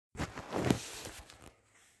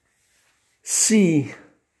See,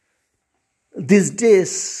 these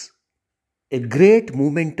days, a great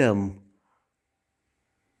momentum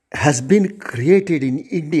has been created in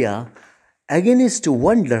India against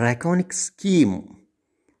one draconic scheme.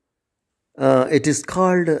 It is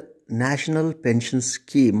called National Pension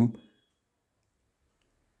Scheme.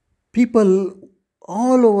 People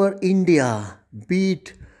all over India, be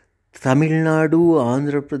it Tamil Nadu,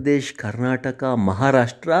 Andhra Pradesh, Karnataka,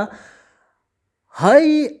 Maharashtra,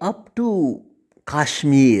 high up to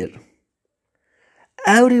Kashmir,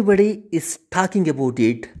 everybody is talking about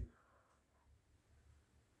it,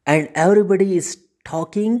 and everybody is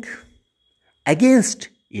talking against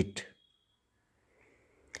it.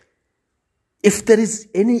 If there is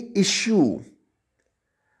any issue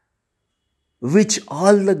which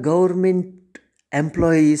all the government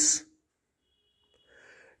employees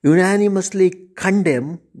unanimously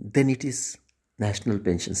condemn, then it is National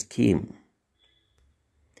Pension Scheme.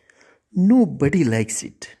 Nobody likes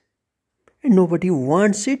it, and nobody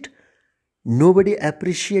wants it, nobody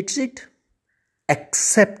appreciates it,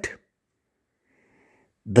 except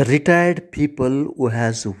the retired people who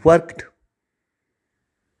has worked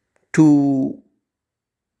to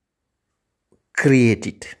create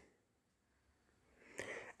it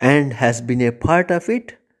and has been a part of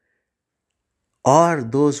it, or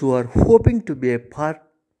those who are hoping to be a part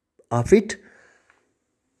of it,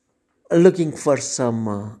 looking for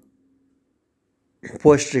some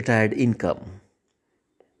post-retired income.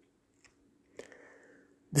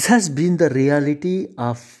 This has been the reality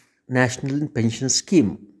of National Pension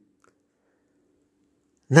Scheme.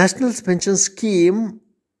 National Pension Scheme,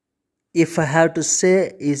 if I have to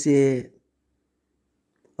say, is a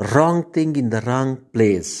wrong thing in the wrong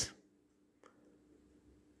place.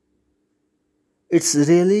 It's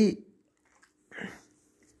really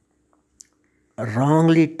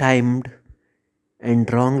wrongly timed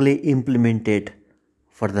and wrongly implemented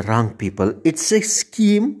for the wrong people. It's a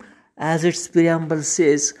scheme, as its preamble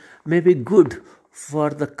says, may be good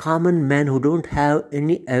for the common man who don't have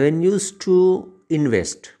any avenues to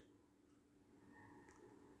invest.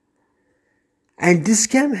 And this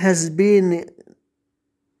scam has been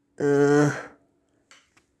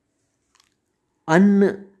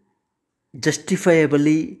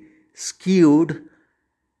unjustifiably skewed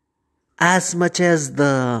as much as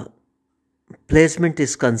the placement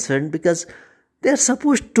is concerned, because they are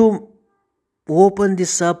supposed to open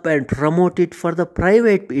this up and promote it for the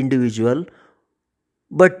private individual,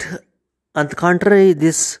 but on the contrary,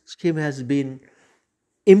 this scheme has been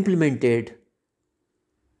implemented,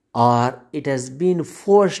 or it has been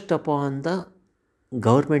forced upon the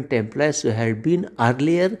government employees who had been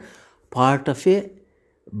earlier part of a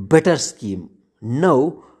better scheme.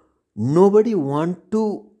 Now, nobody wants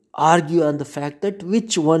to argue on the fact that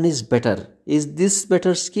which one is better. Is this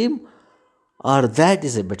better scheme or that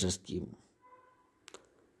is a better scheme?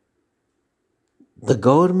 The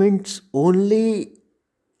government's only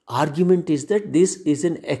argument is that this is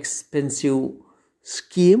an expensive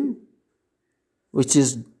scheme which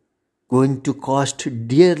is going to cost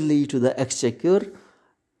dearly to the exchequer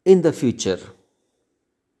in the future.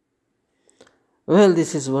 Well,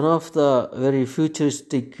 this is one of the very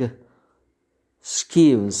futuristic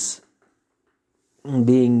schemes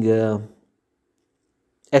being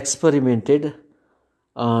experimented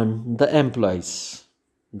on the employees.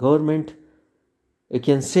 Government, you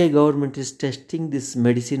can say government is testing this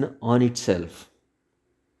medicine on itself.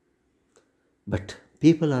 But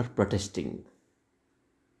people are protesting.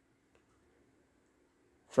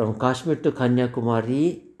 From Kashmir to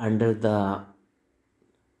Kanyakumari, under the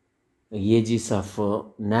aegis of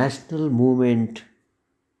National Movement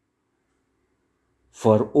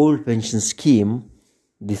for Old Pension Scheme,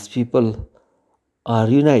 these people are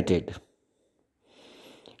united.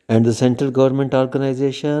 And the central government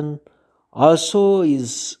organization also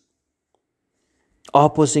is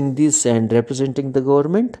opposing this and representing the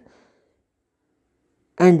government.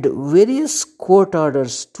 And various court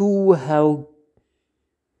orders too have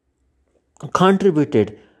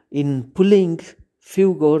contributed in pulling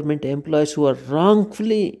few government employees who are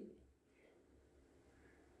wrongfully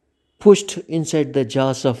pushed inside the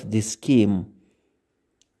jaws of this scheme.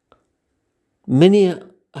 Many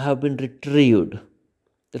have been retrieved.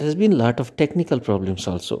 There has been a lot of technical problems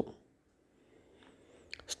also.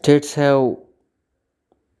 States have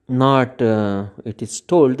not, it is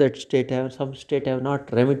told that some states have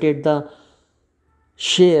not remitted the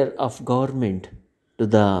share of government to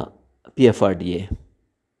the PFRDA.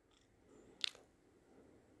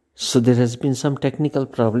 So there has been some technical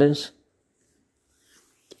problems.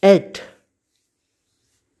 Yet,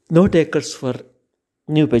 no takers for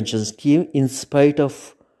new pension scheme in spite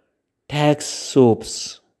of tax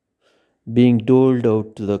soaps being doled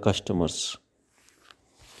out to the customers.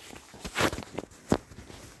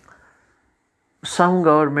 Some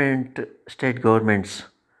state governments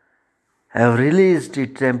have released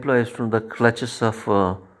its employees from the clutches of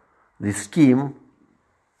the scheme,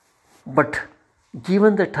 but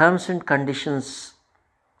given the terms and conditions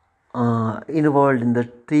involved in the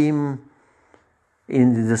theme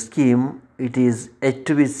in the scheme, it is yet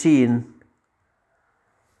to be seen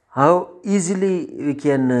how easily we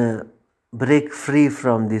can break free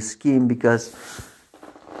from this scheme, because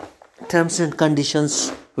terms and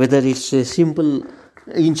conditions, whether it's a simple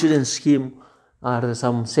insurance scheme or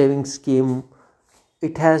some savings scheme,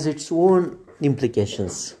 it has its own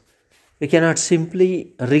implications. We cannot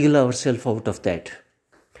simply wriggle ourselves out of that.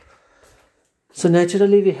 So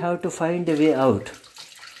naturally we have to find a way out.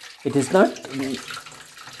 It is not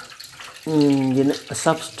a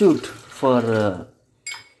substitute for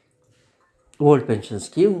old pension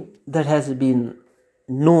scheme. That has been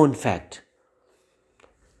known fact.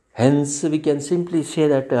 Hence we can simply say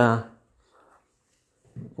that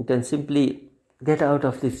we can simply get out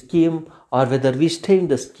of the scheme, or whether we stay in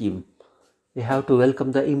the scheme, we have to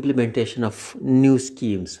welcome the implementation of new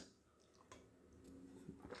schemes.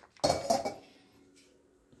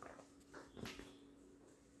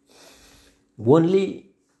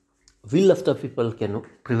 Only will of the people can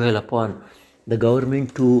prevail upon the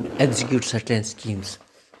government to execute certain schemes.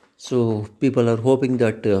 So people are hoping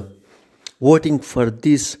that voting for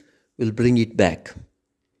this will bring it back.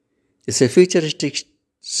 It's a futuristic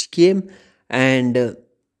scheme, and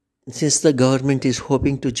since the government is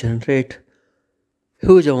hoping to generate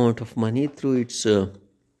huge amount of money through its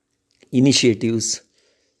initiatives,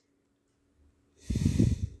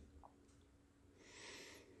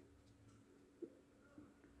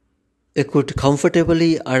 it could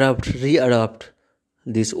comfortably re-adopt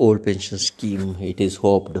this old pension scheme, it is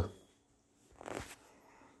hoped.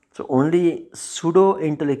 So only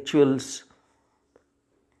pseudo-intellectuals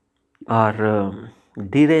or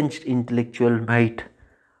deranged intellectual might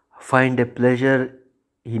find a pleasure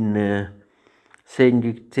in saying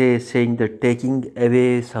that taking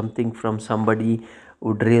away something from somebody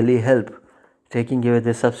would really help. Taking away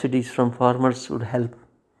the subsidies from farmers would help.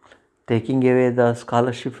 Taking away the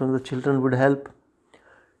scholarship from the children would help.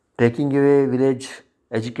 Taking away village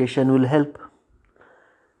education will help.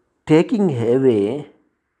 Taking away,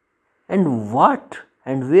 and what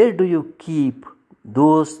and where do you keep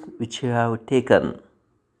those which you have taken?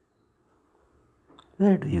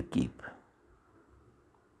 Where do you keep?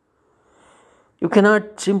 You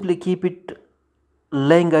cannot simply keep it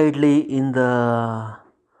lying idly in the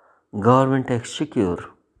government exchequer.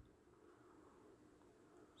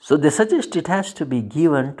 So they suggest it has to be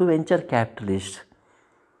given to venture capitalists,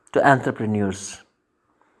 to entrepreneurs,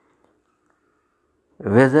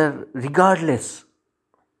 regardless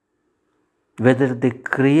whether they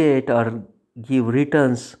create or give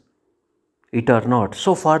returns it or not.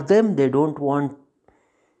 So for them, they don't want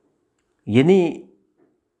any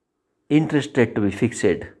interest rate to be fixed.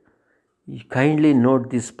 You kindly note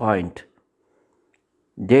this point.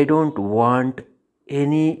 They don't want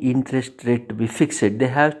any interest rate to be fixed. They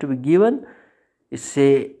have to be given. It's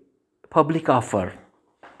a public offer.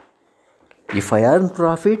 If I earn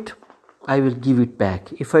profit, I will give it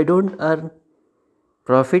back. If I don't earn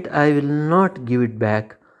profit, I will not give it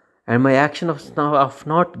back. And my action of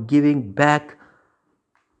not giving back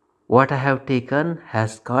what I have taken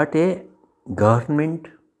has got a government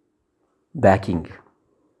backing.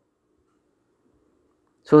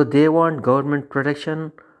 So they want government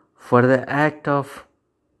protection for the act of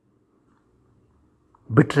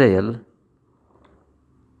betrayal.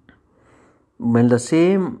 When the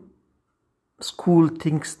same school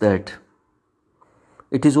thinks that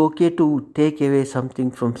it is okay to take away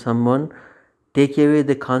something from someone, take away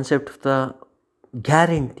the concept of the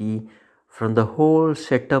guarantee from the whole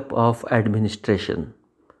setup of administration.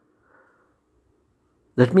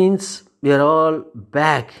 That means we are all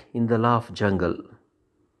back in the law of jungle.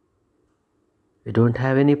 We don't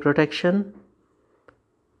have any protection.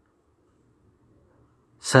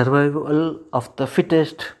 Survival of the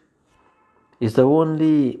fittest is the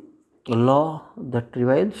only law that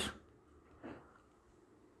prevails.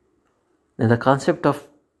 And the concept of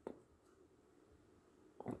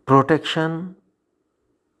protection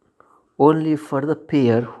only for the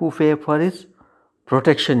payer who pay for his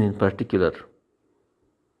protection in particular.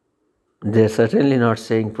 They are certainly not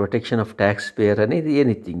saying protection of taxpayer or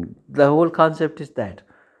anything. The whole concept is that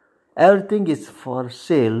everything is for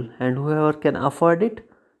sale and whoever can afford it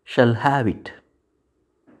shall have it.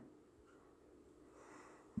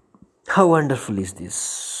 How wonderful is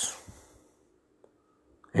this?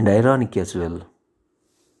 and ironic as well.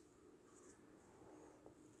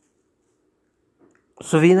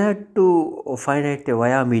 So we need to find out a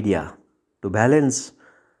via media to balance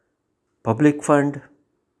public fund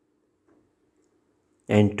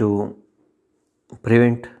and to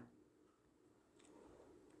prevent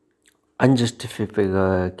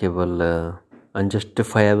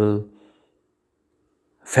unjustifiable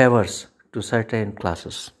favors to certain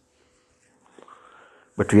classes.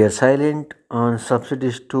 But we are silent on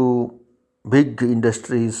subsidies to big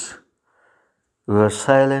industries. We are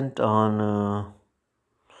silent on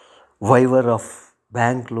waiver of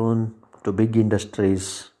bank loan to big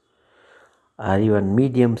industries or even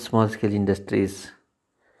medium small scale industries.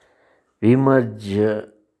 We merge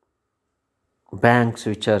banks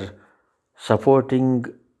which are supporting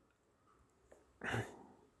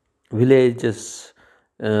villages,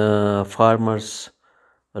 farmers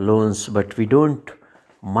loans, but we don't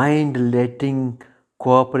mind letting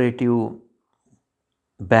cooperative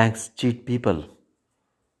banks cheat people.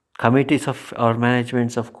 Committees of or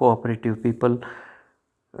managements of cooperative people,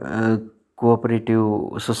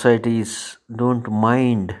 cooperative societies don't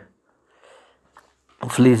mind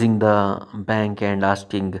fleecing the bank and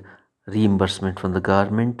asking reimbursement from the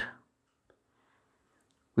government.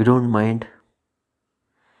 We don't mind.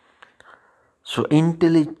 So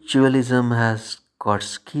intellectualism has got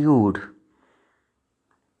skewed.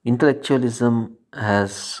 Intellectualism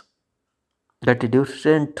has got a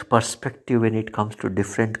different perspective when it comes to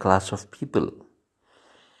different class of people.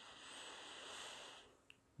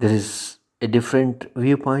 There is a different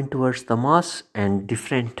viewpoint towards the mass and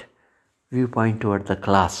different viewpoint toward the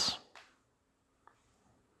class.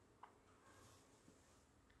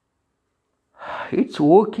 It's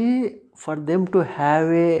okay for them to have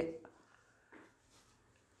a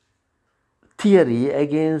theory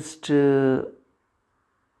against a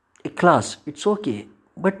class. It's okay.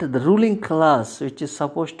 But the ruling class, which is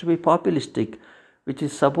supposed to be populistic, which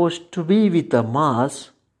is supposed to be with the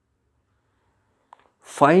mass,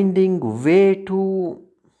 finding way to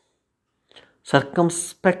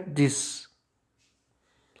circumspect this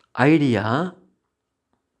idea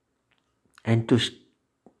and to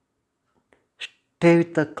stay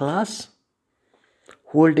with the class,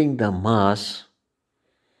 holding the mass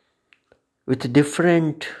with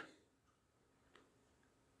different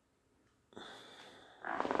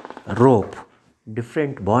rope,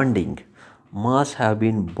 different bonding. Mass have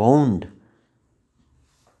been bound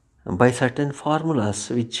by certain formulas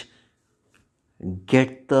which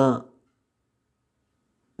get the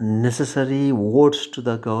necessary votes to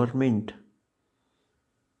the government,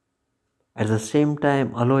 at the same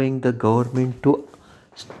time allowing the government to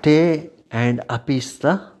stay and appease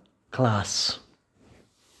the class.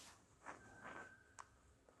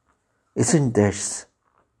 Isn't that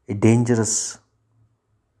a dangerous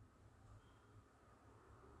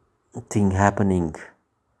thing happening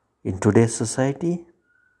in today's society?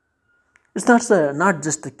 It's not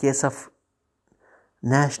just the case of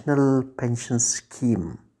national pension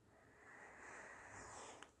scheme.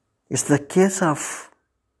 It's the case of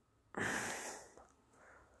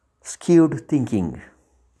skewed thinking.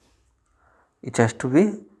 It has to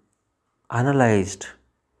be analyzed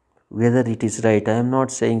whether it is right. I am not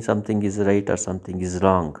saying something is right or something is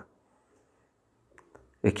wrong.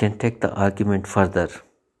 We can take the argument further.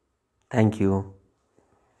 Thank you.